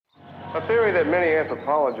A theory that many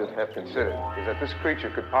anthropologists have considered is that this creature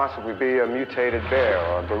could possibly be a mutated bear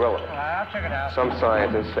or a gorilla. I'll check it out. Some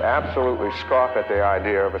scientists absolutely scoff at the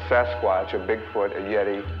idea of a Sasquatch, a Bigfoot, a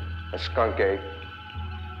Yeti, a skunk ape,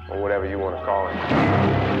 or whatever you want to call it.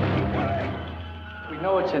 We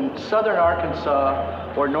know it's in southern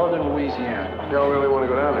Arkansas or northern Louisiana. You don't really want to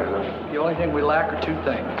go down there, huh? The only thing we lack are two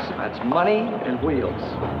things. That's money and wheels.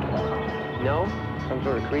 No? Some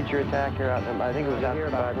sort of creature attack here out there. I think it was out here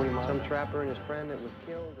about 40 miles. Some trapper and his friend that was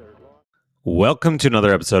killed or lost. Welcome to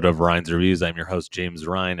another episode of Ryan's Reviews. I'm your host, James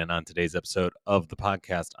Ryan, and on today's episode of the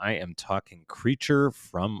podcast, I am talking Creature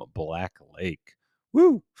from Black Lake.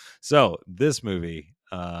 Woo! So this movie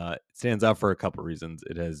stands out for a couple reasons.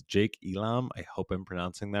 It has Jake Elam. I hope I'm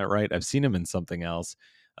pronouncing that right. I've seen him in something else.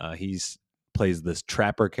 He's plays this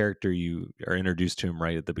trapper character. You are introduced to him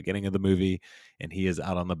right at the beginning of the movie, and he is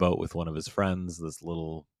out on the boat with one of his friends, this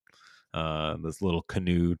little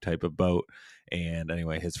canoe type of boat. And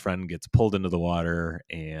anyway, his friend gets pulled into the water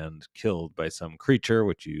and killed by some creature,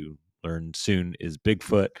 which you learn soon is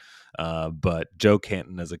Bigfoot. But Joe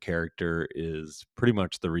Canton as a character is pretty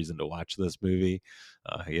much the reason to watch this movie.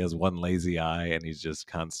 He has one lazy eye, and he's just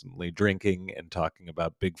constantly drinking and talking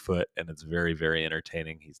about Bigfoot, and it's very, very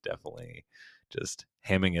entertaining. He's definitely just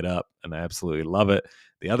hamming it up, and I absolutely love it.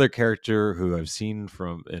 The other character who I've seen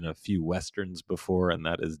from in a few westerns before, and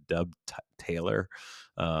that is Dub Taylor.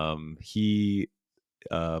 He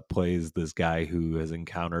plays this guy who has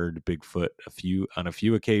encountered Bigfoot on a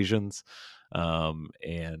few occasions,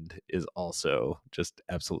 and is also just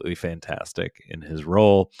absolutely fantastic in his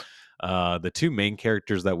role. The two main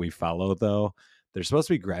characters that we follow, though, they're supposed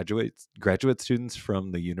to be graduate students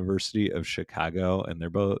from the University of Chicago, and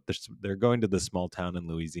they're going to this small town in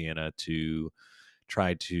Louisiana to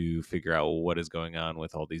try to figure out what is going on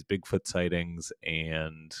with all these Bigfoot sightings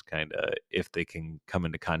and kind of if they can come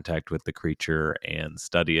into contact with the creature and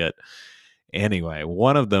study it. Anyway,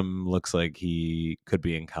 one of them looks like he could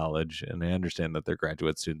be in college, and I understand that they're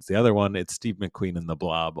graduate students. The other one, it's Steve McQueen in The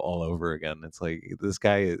Blob all over again. It's like this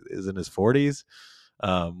guy is in his 40s,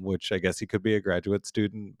 which I guess he could be a graduate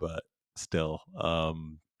student, but still,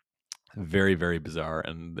 very, very bizarre.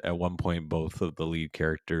 And at one point, both of the lead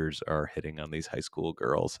characters are hitting on these high school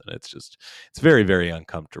girls, and it's very, very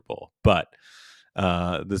uncomfortable. But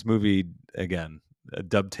this movie, again,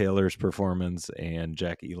 Dub Taylor's performance and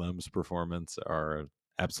Jack Elam's performance are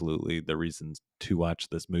absolutely the reasons to watch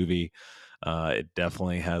this movie. It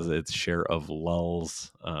definitely has its share of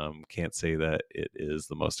lulls. Can't say that it is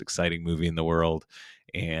the most exciting movie in the world.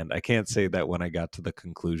 And I can't say that when I got to the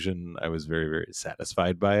conclusion, I was very, very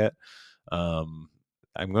satisfied by it. I'm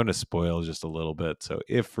going to spoil just a little bit. So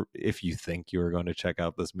if you think you are going to check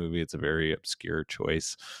out this movie, it's a very obscure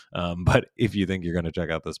choice. But if you think you're going to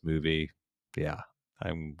check out this movie, yeah,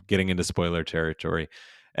 I'm getting into spoiler territory.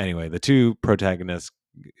 Anyway, the two protagonists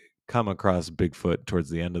come across Bigfoot towards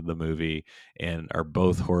the end of the movie and are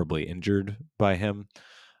both horribly injured by him.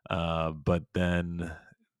 But then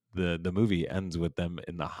the movie ends with them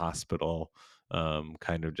in the hospital,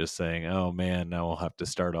 kind of just saying, oh man, now we'll have to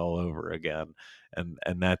start all over again. And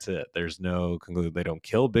that's it. There's no conclusion. They don't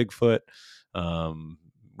kill Bigfoot.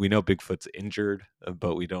 We know Bigfoot's injured,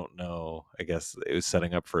 but we don't know. I guess it was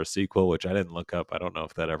setting up for a sequel, which I didn't look up. I don't know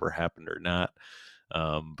if that ever happened or not.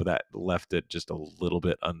 But that left it just a little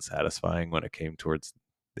bit unsatisfying when it came towards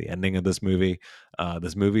the ending of this movie.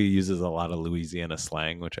 This movie uses a lot of Louisiana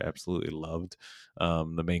slang, which I absolutely loved.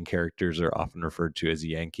 The main characters are often referred to as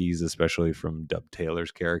Yankees, especially from Dub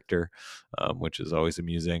Taylor's character, which is always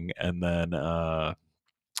amusing. And then,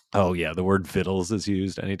 oh yeah, the word vittles is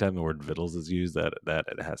used. Anytime the word vittles is used, that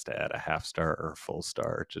it has to add a half star or a full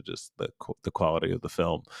star to just the quality of the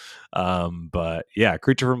film. But yeah,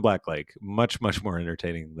 Creature from Black Lake, much more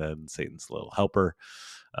entertaining than Satan's Little Helper.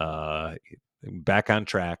 Back on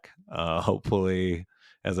track. Hopefully,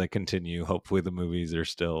 as I continue, hopefully the movies are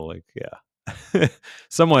still like, yeah,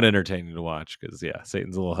 somewhat entertaining to watch, because yeah,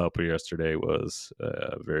 Satan's Little Helper yesterday was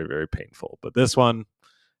very, very painful, but this one,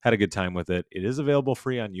 had a good time with it. It is available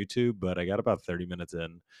free on YouTube, but I got about 30 minutes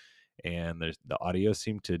in, and the audio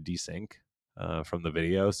seemed to desync from the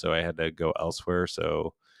video, so I had to go elsewhere.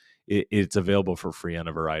 So it's available for free on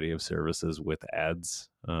a variety of services with ads,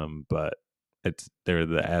 but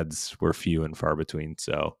the ads were few and far between.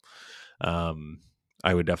 So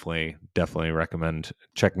I would definitely recommend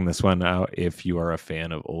checking this one out if you are a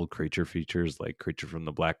fan of old creature features like Creature from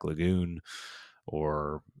the Black Lagoon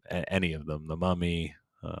or any of them, The Mummy,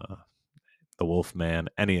 The Wolfman,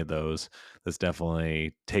 any of those. This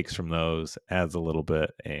definitely takes from those, adds a little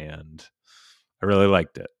bit, and I really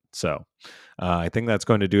liked it. So I think that's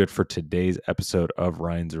going to do it for today's episode of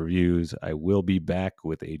Ryan's Reviews. I will be back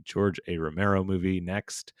with a George A. Romero movie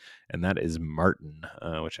next, and that is Martin,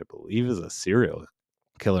 which I believe is a serial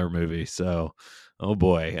killer movie. So, oh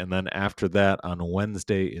boy. And then after that, on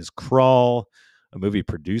Wednesday is Crawl, a movie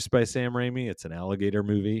produced by Sam Raimi. It's an alligator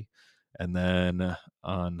movie. And then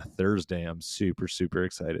on Thursday, I'm super, super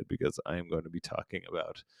excited because I am going to be talking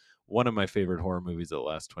about one of my favorite horror movies of the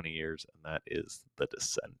last 20 years, and that is The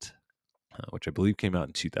Descent, which I believe came out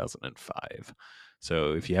in 2005.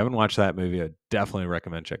 So if you haven't watched that movie, I definitely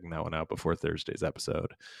recommend checking that one out before Thursday's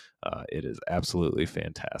episode. It is absolutely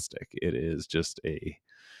fantastic. It is just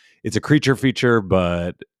it's a creature feature,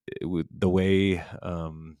 but the way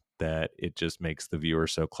that it just makes the viewer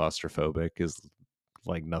so claustrophobic is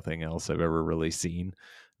like nothing else I've ever really seen.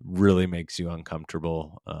 Really makes you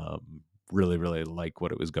uncomfortable. Really, really like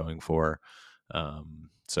what it was going for.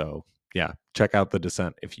 So yeah, check out The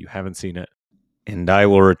Descent if you haven't seen it. And I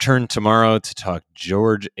will return tomorrow to talk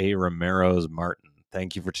George A. Romero's Martin.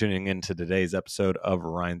 Thank you for tuning in to today's episode of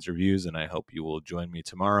Ryan's Reviews, and I hope you will join me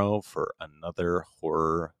tomorrow for another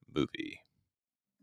horror movie.